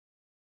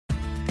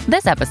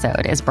This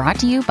episode is brought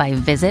to you by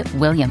Visit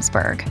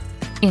Williamsburg.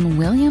 In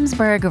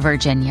Williamsburg,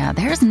 Virginia,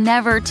 there's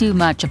never too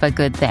much of a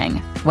good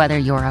thing. Whether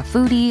you're a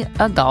foodie,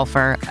 a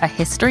golfer, a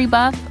history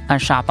buff, a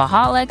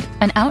shopaholic,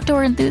 an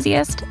outdoor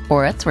enthusiast,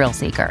 or a thrill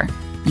seeker,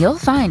 you'll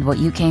find what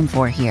you came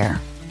for here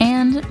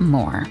and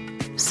more.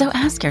 So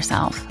ask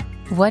yourself,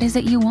 what is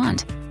it you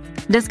want?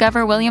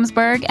 Discover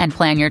Williamsburg and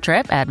plan your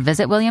trip at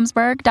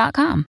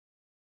visitwilliamsburg.com.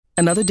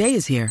 Another day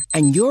is here,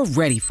 and you're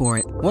ready for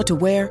it. What to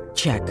wear?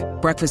 Check.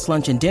 Breakfast,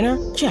 lunch, and dinner?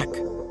 Check.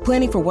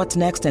 Planning for what's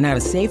next and how to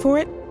save for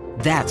it?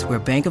 That's where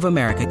Bank of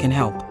America can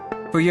help.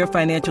 For your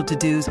financial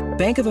to-dos,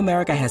 Bank of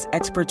America has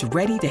experts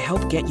ready to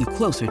help get you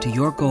closer to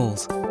your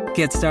goals.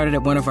 Get started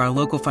at one of our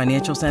local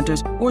financial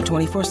centers or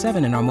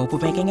 24/7 in our mobile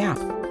banking app.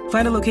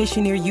 Find a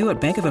location near you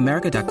at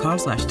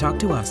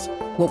bankofamerica.com/talktous.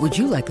 What would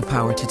you like the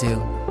power to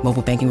do?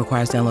 Mobile banking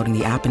requires downloading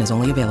the app and is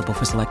only available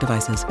for select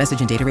devices. Message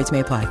and data rates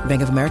may apply.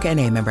 Bank of America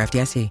N.A., member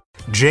FDIC.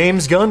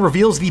 James Gunn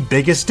reveals the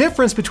biggest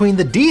difference between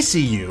the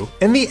DCU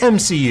and the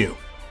MCU.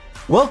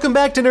 Welcome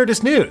back to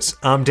Nerdist News.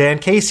 I'm Dan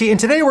Casey, and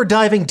today we're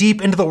diving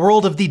deep into the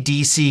world of the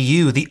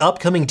DCU, the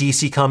upcoming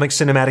DC Comics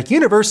cinematic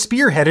universe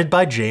spearheaded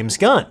by James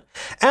Gunn.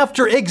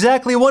 After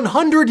exactly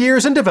 100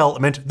 years in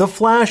development, The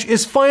Flash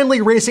is finally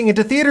racing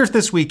into theaters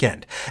this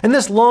weekend, and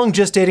this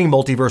long-gestating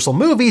multiversal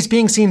movie is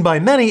being seen by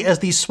many as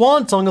the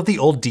swan song of the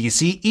old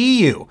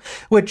DCEU,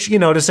 which,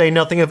 to say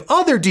nothing of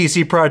other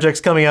DC projects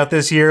coming out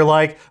this year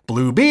like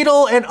Blue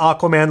Beetle and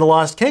Aquaman the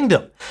Lost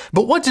Kingdom.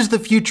 But what does the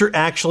future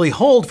actually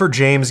hold for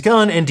James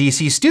Gunn and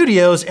DC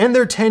Studios and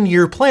their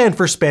 10-year plan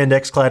for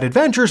spandex-clad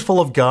adventures full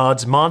of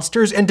gods,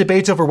 monsters, and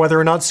debates over whether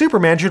or not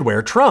Superman should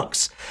wear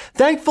trunks?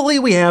 Thankfully,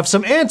 we have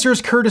some answers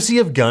courtesy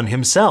of Gunn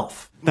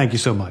himself. Thank you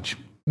so much.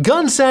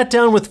 Gunn sat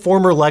down with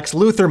former Lex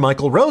Luthor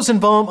Michael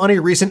Rosenbaum on a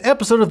recent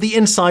episode of the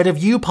Inside of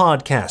You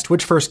podcast,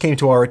 which first came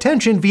to our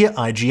attention via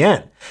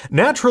IGN.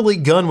 Naturally,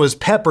 Gunn was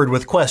peppered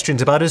with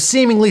questions about his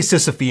seemingly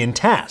Sisyphean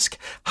task.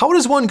 How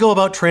does one go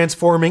about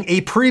transforming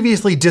a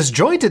previously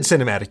disjointed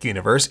cinematic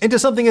universe into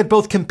something that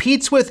both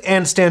competes with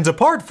and stands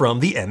apart from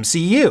the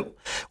MCU?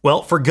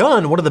 Well, for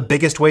Gunn, one of the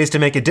biggest ways to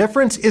make a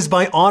difference is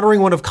by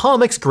honoring one of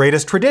comics'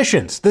 greatest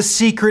traditions, the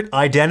secret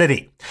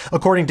identity.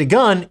 According to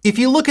Gunn, if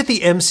you look at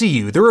the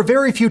MCU, there are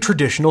very few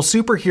traditional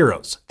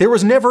superheroes. There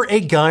was never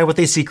a guy with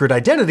a secret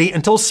identity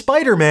until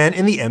Spider-Man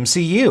in the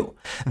MCU.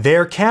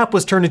 There, Cap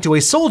was turned into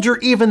a soldier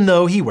even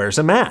though he wears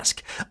a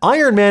mask.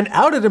 Iron Man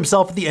outed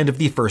himself at the end of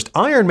the first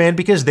Iron Man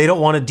because they don't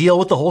want to deal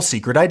with the whole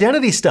secret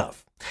identity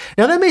stuff.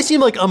 Now that may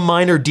seem like a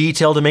minor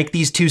detail to make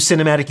these two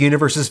cinematic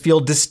universes feel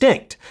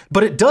distinct,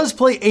 but it does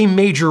play a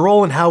major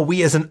role in how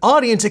we as an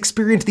audience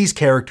experience these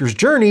characters'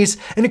 journeys,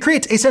 and it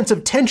creates a sense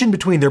of tension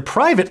between their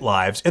private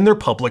lives and their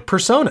public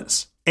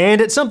personas. And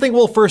it's something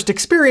we'll first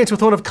experience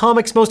with one of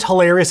comics' most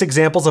hilarious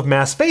examples of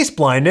mass face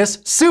blindness,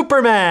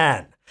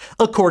 Superman!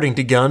 According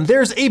to Gunn,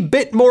 there's a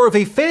bit more of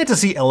a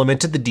fantasy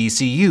element to the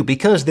DCU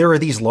because there are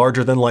these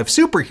larger-than-life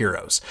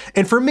superheroes.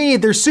 And for me,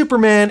 there's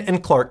Superman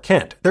and Clark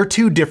Kent. They're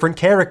two different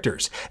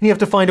characters, and you have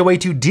to find a way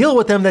to deal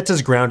with them that's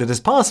as grounded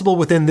as possible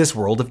within this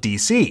world of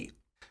DC.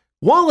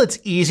 While it's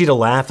easy to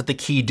laugh at the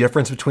key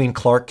difference between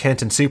Clark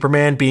Kent and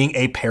Superman being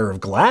a pair of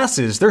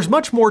glasses, there's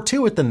much more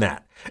to it than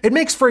that. It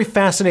makes for a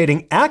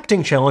fascinating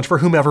acting challenge for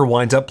whomever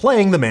winds up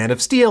playing the Man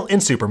of Steel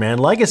in Superman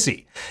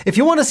Legacy. If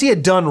you want to see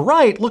it done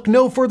right, look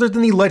no further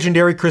than the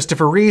legendary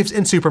Christopher Reeves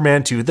in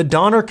Superman 2: The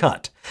Donner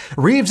Cut.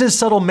 Reeves'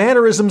 subtle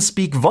mannerisms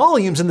speak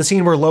volumes in the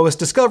scene where Lois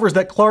discovers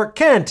that Clark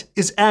Kent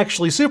is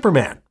actually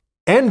Superman.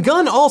 And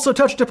Gunn also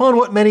touched upon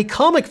what many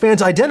comic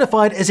fans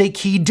identified as a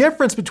key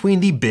difference between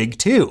the big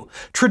two.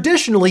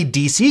 Traditionally,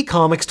 DC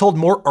Comics told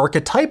more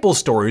archetypal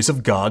stories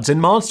of gods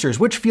and monsters,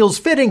 which feels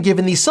fitting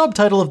given the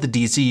subtitle of the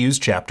DCU's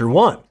Chapter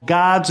 1.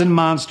 Gods and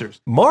monsters.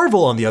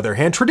 Marvel, on the other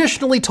hand,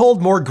 traditionally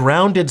told more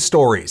grounded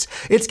stories.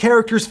 Its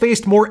characters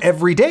faced more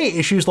everyday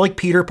issues like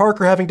Peter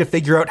Parker having to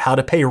figure out how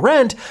to pay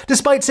rent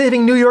despite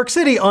saving New York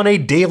City on a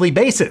daily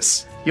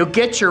basis. You'll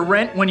get your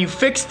rent when you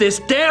fix this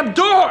damn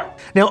door!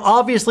 Now,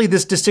 obviously,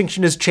 this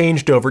distinction has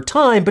changed over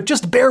time, but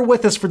just bear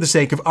with us for the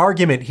sake of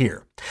argument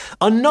here.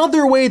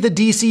 Another way the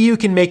DCU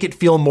can make it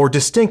feel more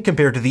distinct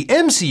compared to the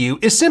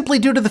MCU is simply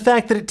due to the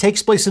fact that it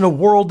takes place in a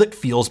world that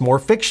feels more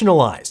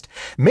fictionalized.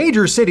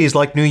 Major cities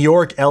like New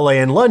York, LA,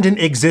 and London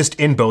exist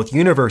in both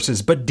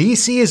universes, but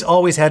DC has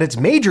always had its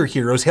major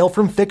heroes hail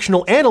from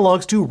fictional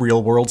analogs to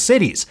real-world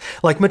cities,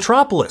 like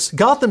Metropolis,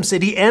 Gotham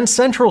City, and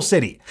Central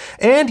City.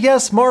 And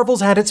yes,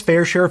 Marvel's had its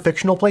fair share of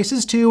fictional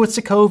places too, with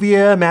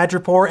Sokovia,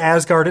 Madripoor,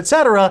 Asgard,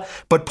 etc.,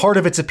 but part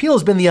of its appeal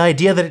has been the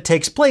idea that it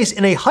takes place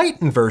in a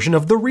heightened version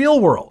of the real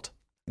world.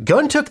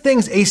 Gunn took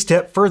things a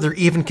step further,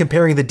 even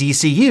comparing the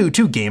DCU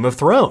to Game of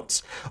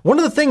Thrones. One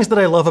of the things that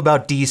I love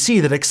about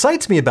DC, that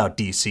excites me about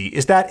DC,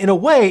 is that in a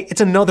way,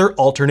 it's another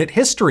alternate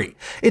history.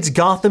 It's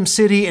Gotham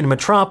City and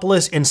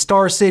Metropolis and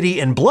Star City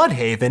and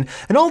Bloodhaven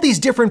and all these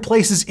different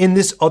places in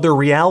this other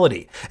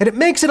reality. And it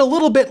makes it a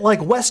little bit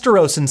like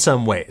Westeros in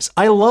some ways.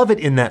 I love it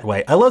in that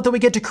way. I love that we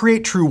get to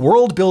create true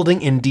world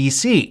building in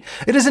DC.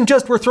 It isn't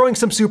just we're throwing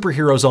some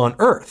superheroes on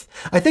Earth.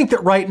 I think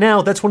that right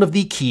now that's one of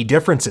the key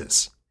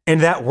differences. And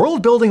that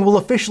world building will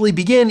officially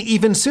begin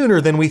even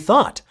sooner than we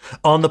thought.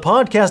 On the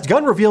podcast,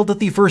 Gunn revealed that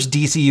the first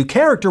DCU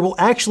character will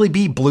actually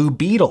be Blue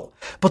Beetle,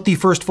 but the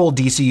first full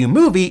DCU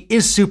movie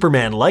is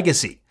Superman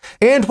Legacy.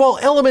 And while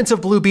elements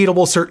of Blue Beetle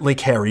will certainly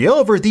carry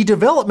over, the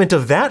development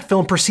of that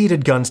film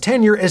preceded Gunn's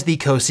tenure as the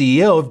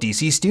co-CEO of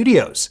DC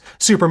Studios.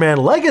 Superman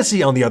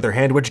Legacy, on the other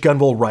hand, which Gunn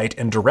will write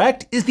and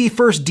direct, is the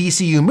first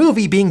DCU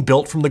movie being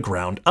built from the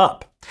ground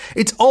up.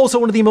 It's also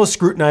one of the most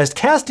scrutinized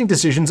casting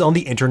decisions on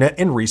the internet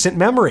in recent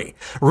memory.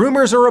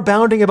 Rumors are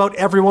abounding about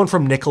everyone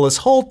from Nicholas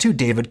Hoult to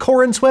David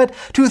Corenswet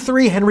to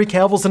 3 Henry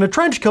Cavills in a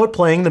trench coat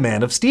playing the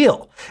Man of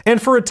Steel. And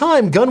for a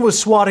time, Gunn was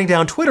swatting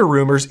down Twitter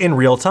rumors in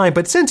real time,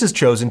 but since has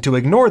chosen to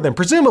ignore them,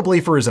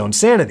 presumably for his own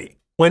sanity.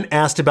 When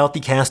asked about the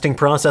casting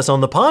process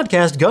on the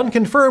podcast, Gunn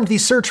confirmed the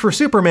search for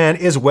Superman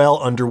is well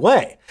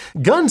underway.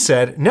 Gunn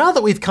said, "Now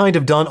that we've kind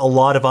of done a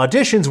lot of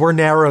auditions, we're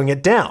narrowing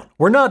it down.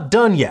 We're not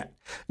done yet."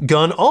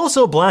 Gunn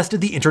also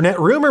blasted the internet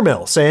rumor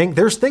mill, saying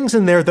there's things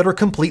in there that are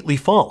completely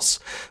false.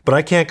 But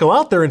I can't go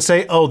out there and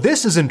say, oh,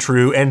 this isn't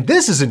true and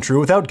this isn't true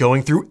without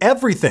going through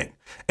everything.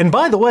 And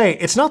by the way,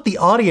 it's not the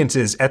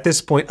audience's. At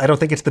this point, I don't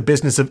think it's the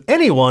business of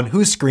anyone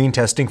who's screen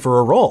testing for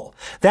a role.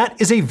 That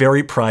is a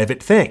very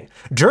private thing.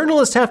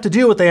 Journalists have to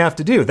do what they have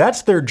to do.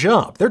 That's their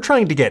job. They're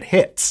trying to get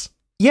hits.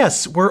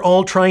 Yes, we're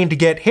all trying to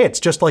get hits,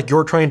 just like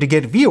you're trying to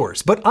get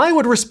viewers, but I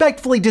would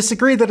respectfully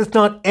disagree that it's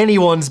not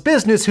anyone's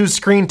business who's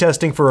screen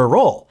testing for a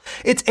role.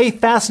 It's a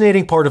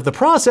fascinating part of the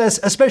process,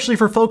 especially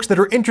for folks that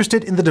are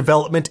interested in the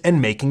development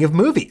and making of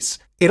movies.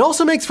 It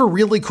also makes for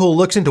really cool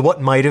looks into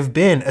what might have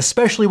been,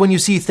 especially when you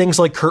see things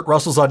like Kurt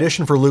Russell's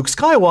audition for Luke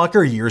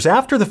Skywalker years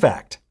after the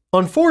fact.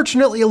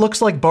 Unfortunately, it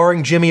looks like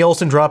barring Jimmy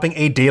Olsen dropping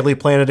a Daily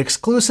Planet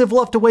exclusive,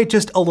 we'll have to wait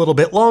just a little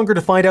bit longer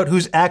to find out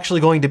who's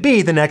actually going to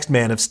be the next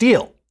Man of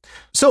Steel.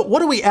 So what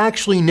do we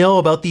actually know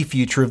about the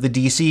future of the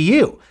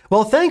DCU?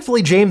 Well,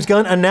 thankfully, James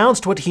Gunn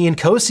announced what he and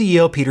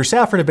co-CEO Peter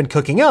Safran have been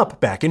cooking up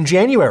back in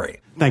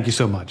January. Thank you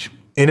so much.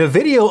 In a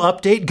video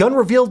update, Gunn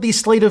revealed the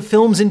slate of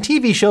films and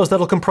TV shows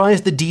that'll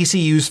comprise the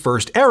DCU's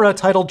first era,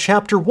 titled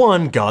Chapter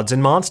 1, Gods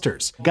and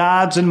Monsters.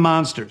 Gods and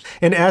Monsters.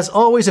 And as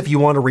always, if you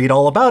want to read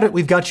all about it,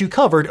 we've got you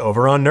covered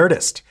over on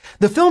Nerdist.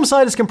 The film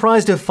side is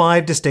comprised of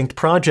 5 distinct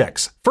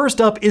projects. First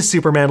up is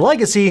Superman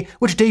Legacy,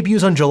 which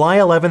debuts on July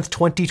 11th,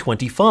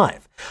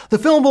 2025. The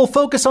film will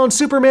focus on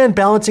Superman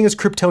balancing his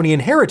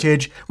Kryptonian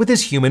heritage with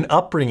his human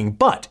upbringing,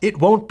 but it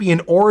won't be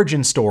an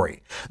origin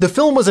story. The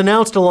film was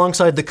announced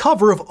alongside the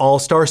cover of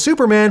All-Star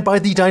Superman by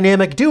the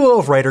dynamic duo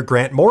of writer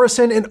Grant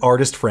Morrison and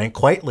artist Frank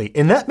Quitely,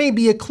 and that may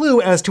be a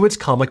clue as to its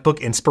comic book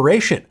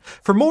inspiration.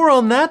 For more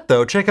on that,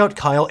 though, check out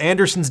Kyle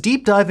Anderson's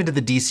deep dive into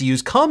the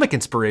DCU's comic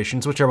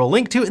inspirations, which I will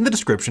link to in the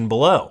description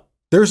below.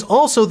 There's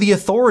also The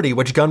Authority,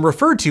 which Gunn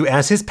referred to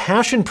as his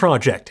passion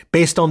project.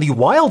 Based on the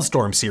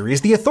Wildstorm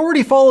series, The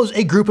Authority follows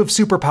a group of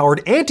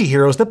superpowered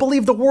anti-heroes that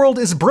believe the world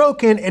is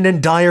broken and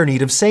in dire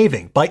need of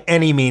saving, by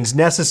any means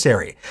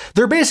necessary.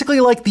 They're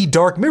basically like the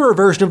Dark Mirror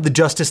version of the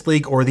Justice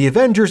League or the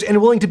Avengers,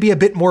 and willing to be a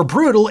bit more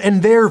brutal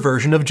in their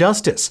version of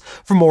justice.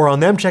 For more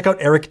on them, check out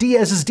Eric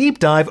Diaz's deep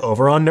dive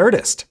over on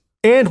Nerdist.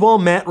 And while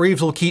Matt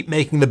Reeves will keep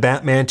making the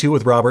Batman 2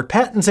 with Robert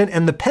Pattinson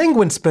and the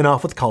Penguin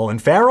spin-off with Colin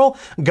Farrell,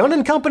 Gunn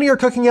and company are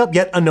cooking up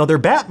yet another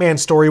Batman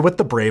story with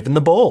the Brave and the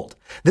Bold.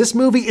 This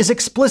movie is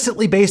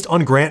explicitly based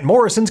on Grant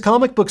Morrison's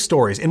comic book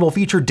stories and will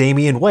feature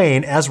Damian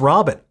Wayne as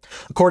Robin.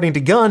 According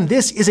to Gunn,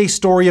 this is a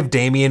story of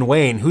Damian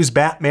Wayne, who's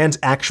Batman's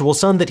actual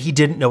son that he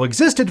didn't know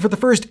existed for the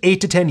first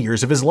 8 to 10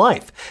 years of his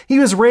life. He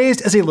was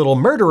raised as a little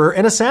murderer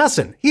and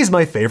assassin. He's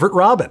my favorite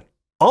Robin.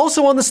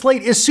 Also on the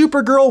slate is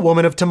Supergirl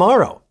Woman of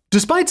Tomorrow.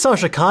 Despite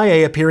Sasha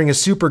Calle appearing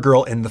as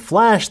Supergirl in The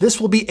Flash,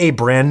 this will be a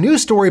brand new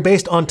story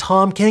based on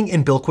Tom King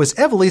and Bilquis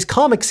Evely's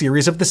comic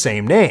series of the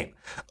same name.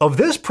 Of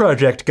this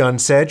project, Gunn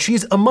said,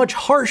 she's a much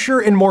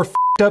harsher and more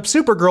f***ed up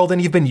Supergirl than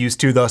you've been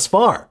used to thus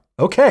far.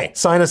 Okay,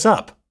 sign us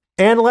up.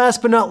 And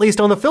last but not least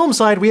on the film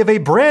side, we have a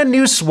brand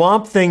new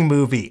Swamp Thing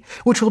movie,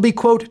 which will be,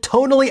 quote,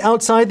 tonally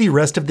outside the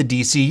rest of the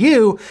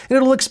DCU, and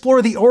it'll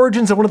explore the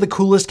origins of one of the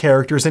coolest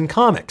characters in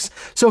comics.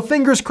 So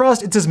fingers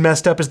crossed it's as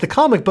messed up as the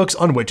comic books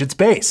on which it's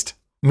based.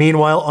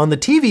 Meanwhile, on the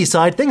TV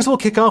side, things will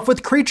kick off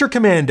with Creature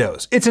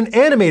Commandos. It's an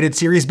animated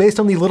series based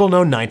on the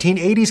little-known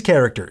 1980s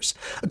characters.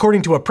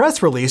 According to a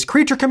press release,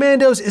 Creature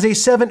Commandos is a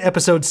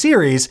 7-episode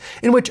series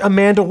in which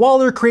Amanda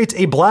Waller creates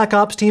a Black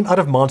Ops team out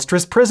of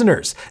monstrous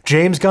prisoners.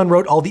 James Gunn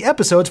wrote all the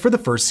episodes for the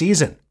first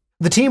season.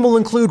 The team will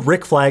include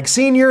Rick Flag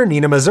Sr.,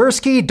 Nina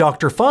Mazursky,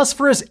 Dr.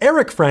 Phosphorus,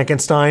 Eric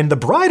Frankenstein, the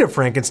Bride of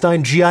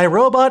Frankenstein, G.I.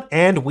 Robot,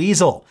 and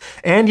Weasel.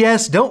 And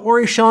yes, don't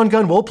worry, Sean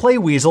Gunn will play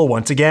Weasel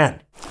once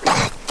again.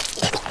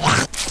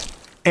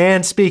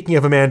 And speaking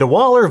of Amanda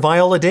Waller,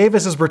 Viola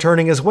Davis is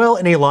returning as well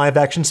in a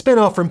live-action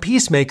spin-off from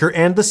Peacemaker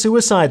and the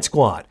Suicide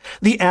Squad.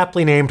 The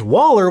aptly named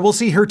Waller will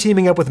see her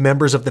teaming up with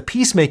members of the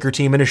Peacemaker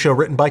team in a show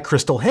written by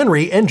Crystal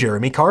Henry and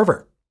Jeremy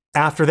Carver.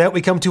 After that,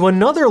 we come to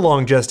another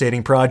long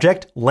gestating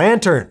project,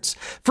 Lanterns.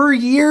 For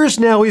years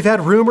now, we've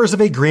had rumors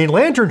of a Green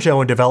Lantern show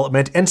in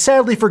development, and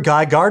sadly for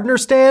Guy Gardner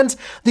stans,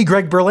 the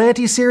Greg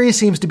Berlanti series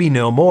seems to be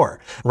no more.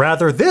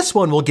 Rather, this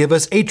one will give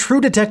us a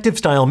true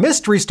detective-style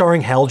mystery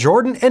starring Hal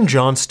Jordan and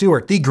Jon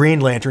Stewart, the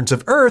Green Lanterns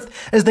of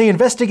Earth, as they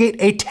investigate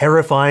a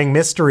terrifying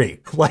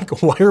mystery.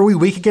 Like, why are we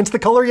weak against the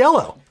color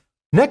yellow?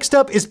 Next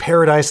up is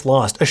Paradise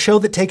Lost, a show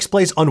that takes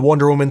place on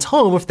Wonder Woman's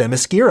home of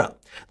Themyscira.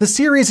 The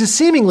series is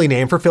seemingly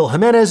named for Phil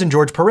Jimenez and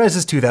George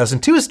Perez's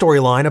 2002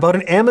 storyline about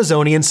an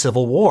Amazonian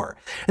civil war,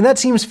 and that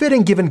seems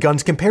fitting given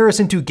Gunn's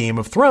comparison to Game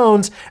of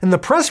Thrones, and the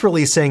press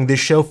release saying this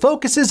show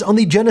focuses on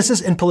the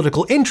genesis and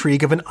political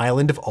intrigue of an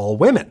island of all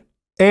women.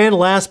 And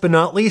last but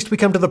not least, we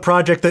come to the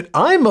project that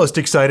I'm most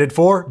excited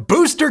for,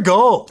 Booster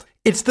Gold!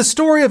 It's the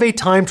story of a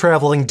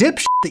time-traveling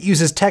dipshit that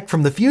uses tech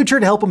from the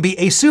future to help him be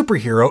a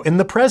superhero in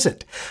the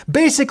present.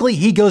 Basically,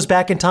 he goes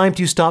back in time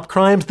to stop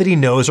crimes that he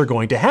knows are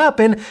going to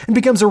happen and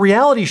becomes a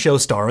reality show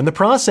star in the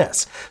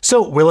process.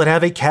 So will it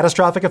have a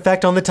catastrophic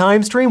effect on the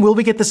time stream? Will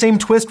we get the same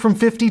twist from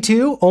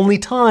 52? Only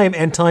time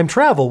and time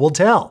travel will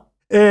tell.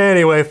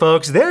 Anyway,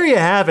 folks, there you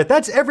have it.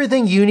 That's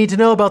everything you need to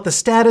know about the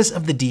status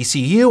of the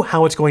DCU,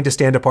 how it's going to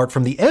stand apart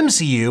from the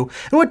MCU,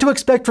 and what to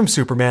expect from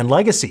Superman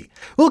Legacy.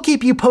 We'll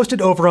keep you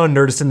posted over on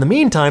Nerdist in the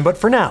meantime, but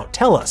for now,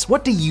 tell us,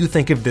 what do you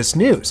think of this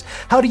news?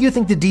 How do you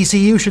think the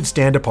DCU should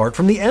stand apart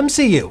from the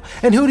MCU?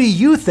 And who do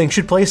you think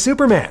should play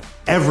Superman?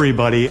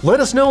 Everybody.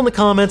 Let us know in the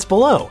comments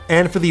below.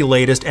 And for the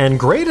latest and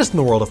greatest in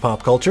the world of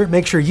pop culture,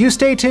 make sure you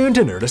stay tuned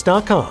to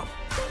Nerdist.com.